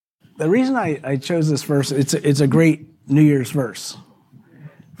the reason I chose this verse, it's a great New Year's verse,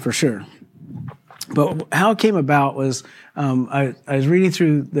 for sure. But how it came about was I was reading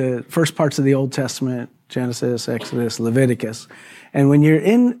through the first parts of the Old Testament, Genesis, Exodus, Leviticus. And when you're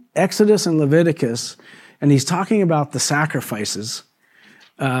in Exodus and Leviticus, and he's talking about the sacrifices,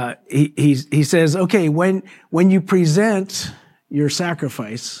 he says, okay, when you present your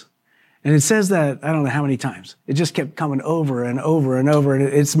sacrifice, and it says that, I don't know how many times. It just kept coming over and over and over, and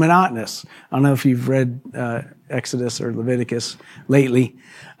it's monotonous. I don't know if you've read Exodus or Leviticus lately,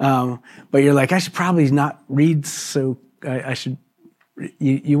 but you're like, I should probably not read, so I should,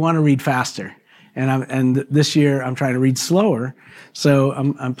 you want to read faster. And this year I'm trying to read slower, so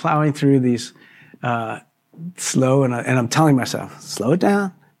I'm plowing through these slow, and I'm telling myself, slow it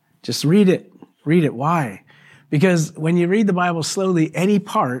down, just read it. Why? Because when you read the Bible slowly, any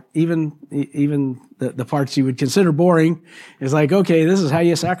part, even the parts you would consider boring, is like, okay, this is how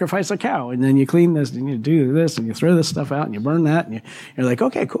you sacrifice a cow. And then you clean this, and you do this, and you throw this stuff out, and you burn that, and you're like,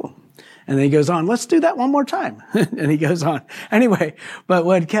 okay, cool. And then he goes on, let's do that one more time. And he goes on. Anyway, but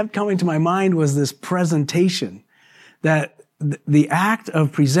what kept coming to my mind was this presentation, that the act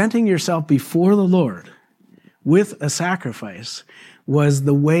of presenting yourself before the Lord with a sacrifice was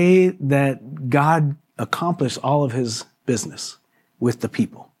the way that God accomplish all of his business with the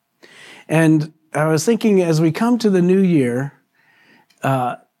people. And I was thinking, as we come to the new year,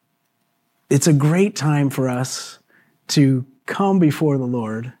 it's a great time for us to come before the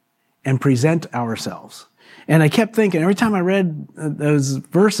Lord and present ourselves. And I kept thinking, every time I read those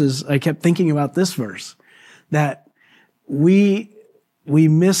verses, I kept thinking about this verse, that we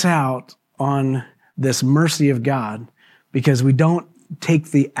miss out on this mercy of God because we don't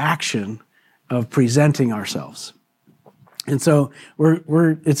take the action of presenting ourselves. And so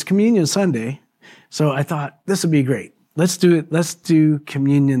it's Communion Sunday. So I thought this would be great. Let's do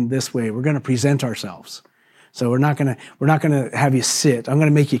communion this way. We're going to present ourselves. So we're not going to have you sit. I'm going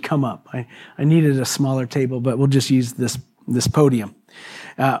to make you come up. I needed a smaller table, but we'll just use this podium.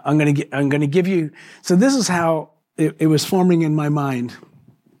 I'm going to give you, so this is how it was forming in my mind.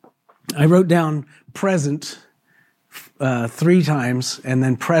 I wrote down present 3 times, and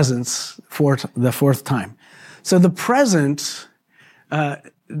then presence the 4th time. So the present,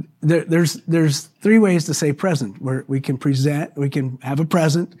 there's 3 ways to say present. Where we can present, we can have a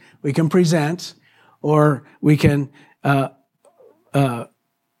present, we can present, or we can, where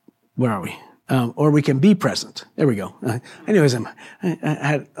are we? Or we can be present. There we go. Anyways, I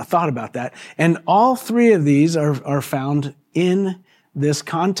had a thought about that. And all 3 of these are found in this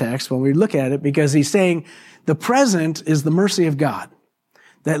context when we look at it, because he's saying the present is the mercy of God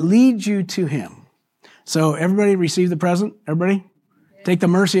that leads you to him. So everybody receive the present? Everybody? Yeah. Take the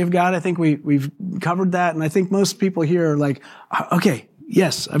mercy of God. I think we've covered that. And I think most people here are like, okay,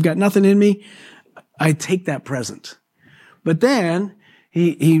 yes, I've got nothing in me. I take that present. But then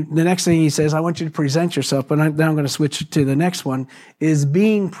the next thing he says, I want you to present yourself. But now I'm going to switch to the next one, is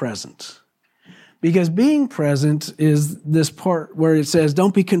being present. Because being present is this part where it says,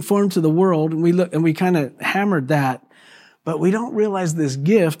 don't be conformed to the world. And we kind of hammered that, but we don't realize this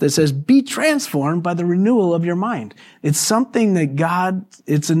gift that says, be transformed by the renewal of your mind. It's something that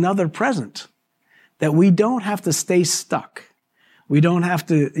it's another present, that we don't have to stay stuck. We don't have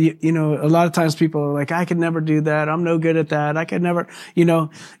to, a lot of times people are like, I could never do that. I'm no good at that. I could never,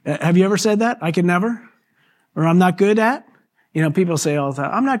 have you ever said that? I could never? Or I'm not good at? People say all the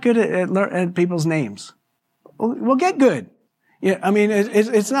time, I'm not good at people's names. Well, get good. Yeah, I mean,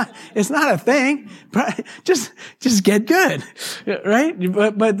 it's not a thing. Just get good,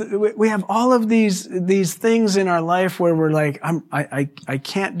 right? But we have all of these things in our life where we're like, I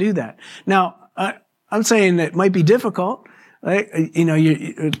can't do that. Now, I'm saying it might be difficult. Right?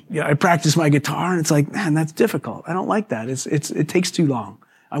 I practice my guitar, and it's like, man, that's difficult. I don't like that. It takes too long.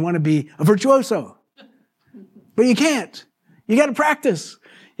 I want to be a virtuoso, but you can't. You got to practice.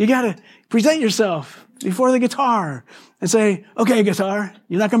 You got to present yourself before the guitar and say, okay, guitar,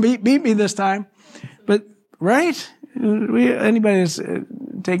 you're not going to beat me this time. But, right? Anybody that's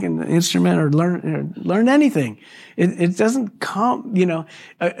taken an instrument or learned anything, it doesn't come,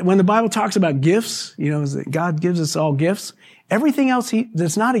 when the Bible talks about gifts, God gives us all gifts. Everything else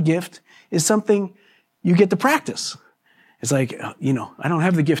that's not a gift is something you get to practice. It's like, I don't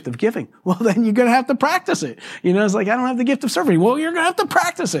have the gift of giving. Well, then you're going to have to practice it. It's like, I don't have the gift of serving. Well, you're going to have to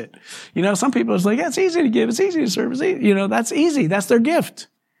practice it. Some people it's like, it's easy to give. It's easy to serve. That's easy. That's their gift.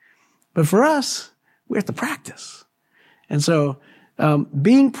 But for us, we have to practice. And so,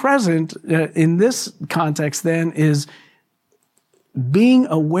 being present in this context then is being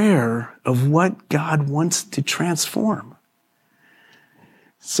aware of what God wants to transform.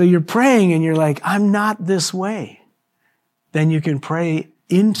 So you're praying and you're like, I'm not this way. Then you can pray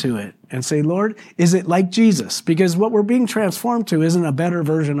into it and say, Lord, is it like Jesus? Because what we're being transformed to isn't a better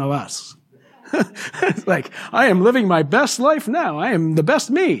version of us. It's like, I am living my best life now. I am the best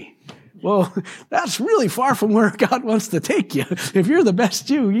me. Well, that's really far from where God wants to take you. If you're the best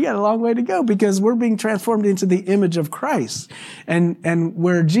you got a long way to go, because we're being transformed into the image of Christ. And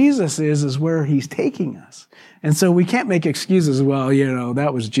where Jesus is where he's taking us. And so we can't make excuses. Well,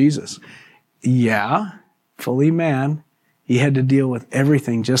 that was Jesus. Yeah, fully man. He had to deal with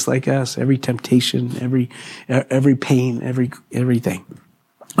everything just like us, every temptation, every pain, everything.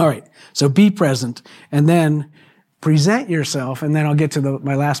 All right, so be present, and then present yourself, and then I'll get to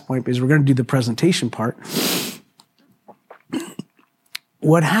my last point, because we're going to do the presentation part.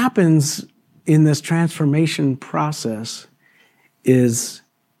 What happens in this transformation process is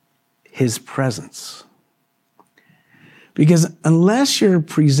his presence. Because unless you're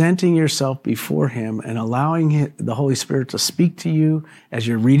presenting yourself before him and allowing the Holy Spirit to speak to you as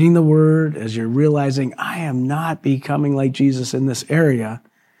you're reading the Word, as you're realizing, I am not becoming like Jesus in this area,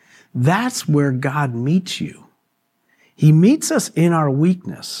 that's where God meets you. He meets us in our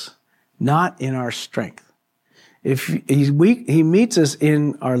weakness, not in our strength. If he's weak, he meets us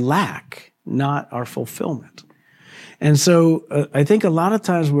in our lack, not our fulfillment. And so I think a lot of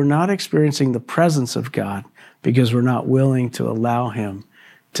times we're not experiencing the presence of God because we're not willing to allow him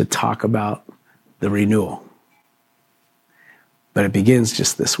to talk about the renewal. But it begins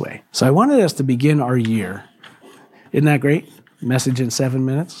just this way. So I wanted us to begin our year. Isn't that great? Message in 7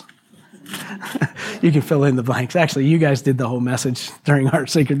 minutes. You can fill in the blanks. Actually, you guys did the whole message during our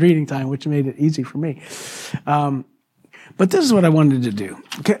sacred reading time, which made it easy for me. But this is what I wanted to do.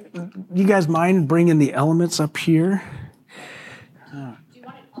 Okay, you guys mind bringing the elements up here? Do you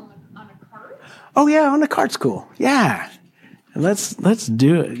want it on a card? Oh yeah, on the cart's cool. Yeah, let's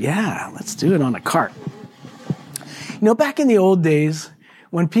do it. Yeah, let's do it on a cart. Back in the old days,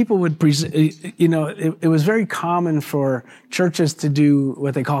 when people would present, it was very common for churches to do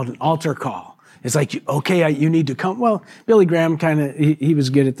what they called an altar call. It's like, okay, you need to come. Well, Billy Graham he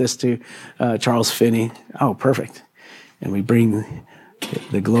was good at this too. Charles Finney. Oh, perfect. And we bring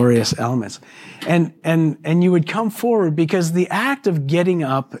the glorious elements. And you would come forward because the act of getting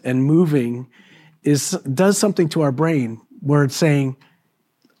up and moving does something to our brain where it's saying,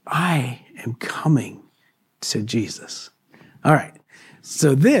 I am coming to Jesus. All right.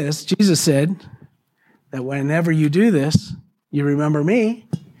 So Jesus said that whenever you do this, you remember me.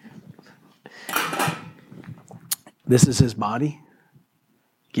 This is his body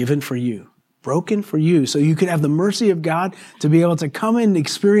given for you, broken for you, so you could have the mercy of God to be able to come and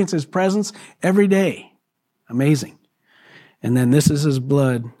experience his presence every day. Amazing. And then this is his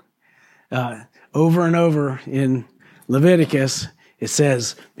blood. Over and over in Leviticus, it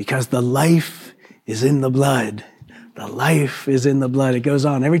says, because the life is in the blood. The life is in the blood. It goes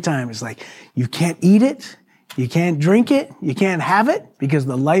on every time. It's like, you can't eat it. You can't drink it. You can't have it because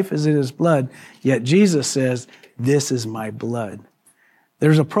the life is in his blood. Yet Jesus says, this is my blood.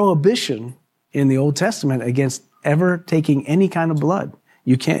 There's a prohibition in the Old Testament against ever taking any kind of blood.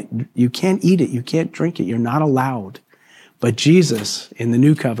 You can't eat it. You can't drink it. You're not allowed. But Jesus, in the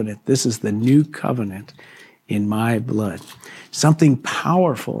new covenant, this is the new covenant in my blood. Something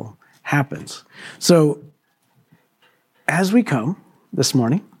powerful happens. So as we come this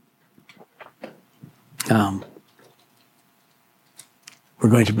morning, we're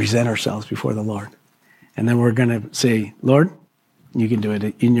going to present ourselves before the Lord. And then we're going to say, Lord, you can do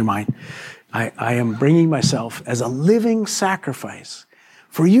it in your mind. I am bringing myself as a living sacrifice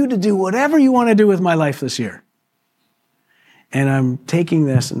for you to do whatever you want to do with my life this year. And I'm taking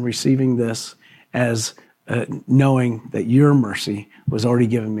this and receiving this as knowing that your mercy was already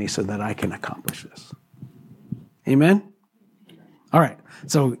given me so that I can accomplish this. Amen? All right.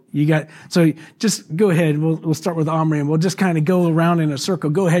 So just go ahead. We'll start with Omri, and we'll just kind of go around in a circle.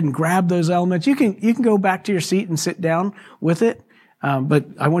 Go ahead and grab those elements. You can go back to your seat and sit down with it. But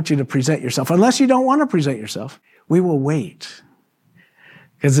I want you to present yourself. Unless you don't want to present yourself, we will wait.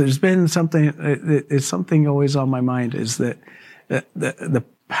 Because there's been something, it's something always on my mind, is that the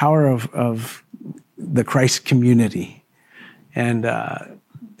power of the Christ community. And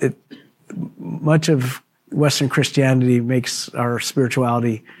much of Western Christianity makes our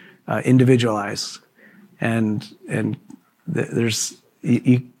spirituality individualized. And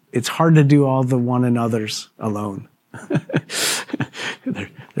it's hard to do all the one another's alone.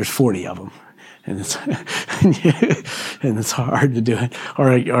 There's 40 of them, and it's hard to do it.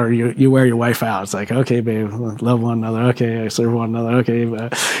 Or you wear your wife out. It's like, okay, babe, love one another. Okay, I serve one another. Okay,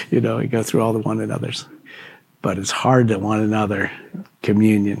 you go through all the one another's. but it's hard to want another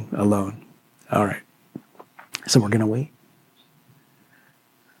communion alone. All right. So we're going to wait.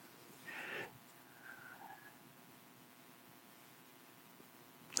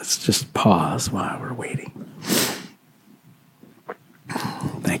 Let's just pause while we're waiting.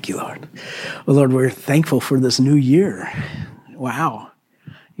 Thank you, Lord. Well, Lord, we're thankful for this new year. Wow.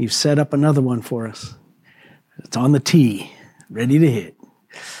 You've set up another one for us. It's on the tee, ready to hit.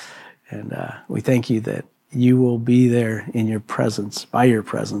 And we thank you that you will be there in your presence, by your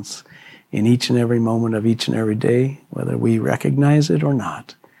presence, in each and every moment of each and every day, whether we recognize it or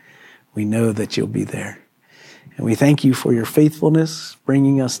not. We know that you'll be there. And we thank you for your faithfulness,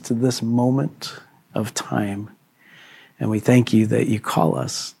 bringing us to this moment of time. And we thank you that you call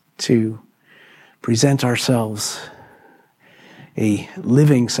us to present ourselves a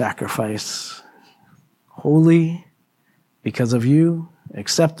living sacrifice, holy because of you,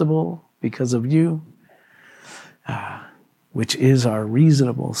 acceptable because of you, which is our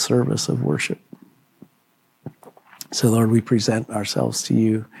reasonable service of worship. So, Lord, we present ourselves to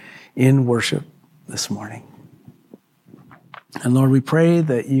you in worship this morning. And Lord, we pray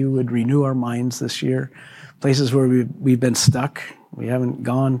that you would renew our minds this year, places where we've been stuck. We haven't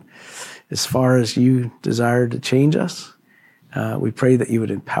gone as far as you desire to change us. We pray that you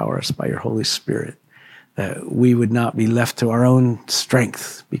would empower us by your Holy Spirit, that we would not be left to our own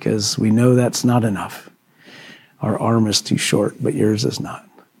strength, because we know that's not enough. Our arm is too short, but yours is not.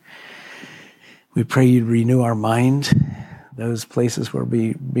 We pray you'd renew our mind, those places where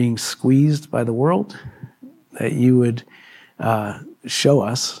we're being squeezed by the world, that you would show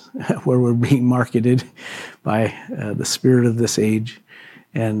us where we're being marketed by the spirit of this age,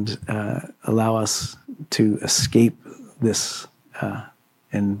 and allow us to escape this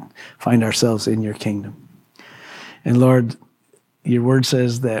and find ourselves in your kingdom. And Lord, your word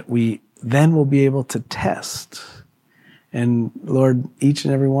says that we then will be able to test. And Lord, each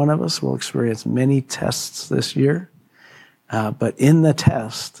and every one of us will experience many tests this year. But in the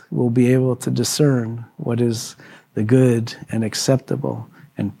test, we'll be able to discern what is the good and acceptable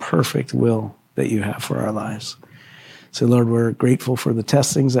and perfect will that you have for our lives. So Lord, we're grateful for the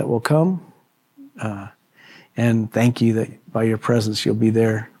testings that will come. And thank you that by your presence, you'll be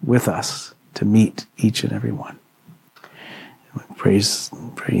there with us to meet each and every one. Pray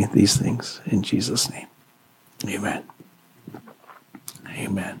these things in Jesus' name. Amen.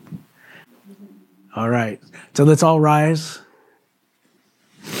 Amen. All right. So let's all rise.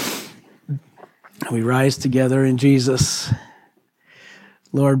 We rise together in Jesus.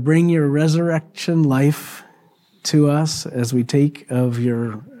 Lord, bring your resurrection life to us as we take of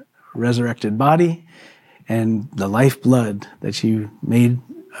your resurrected body and the lifeblood that you made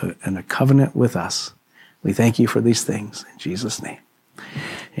in a covenant with us. We thank you for these things in Jesus' name.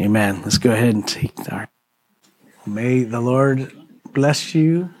 Amen. Let's go ahead and take our... May the Lord bless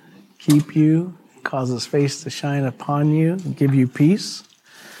you, keep you, cause his face to shine upon you, and give you peace.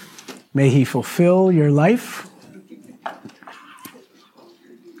 May he fulfill your life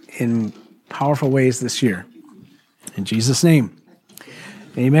in powerful ways this year. In Jesus' name,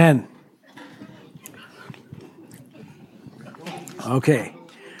 amen. Okay.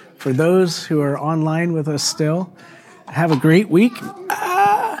 For those who are online with us still, have a great week.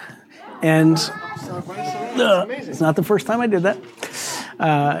 And it's not the first time I did that.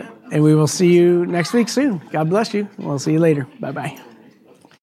 And we will see you next week soon. God bless you. We'll see you later. Bye-bye.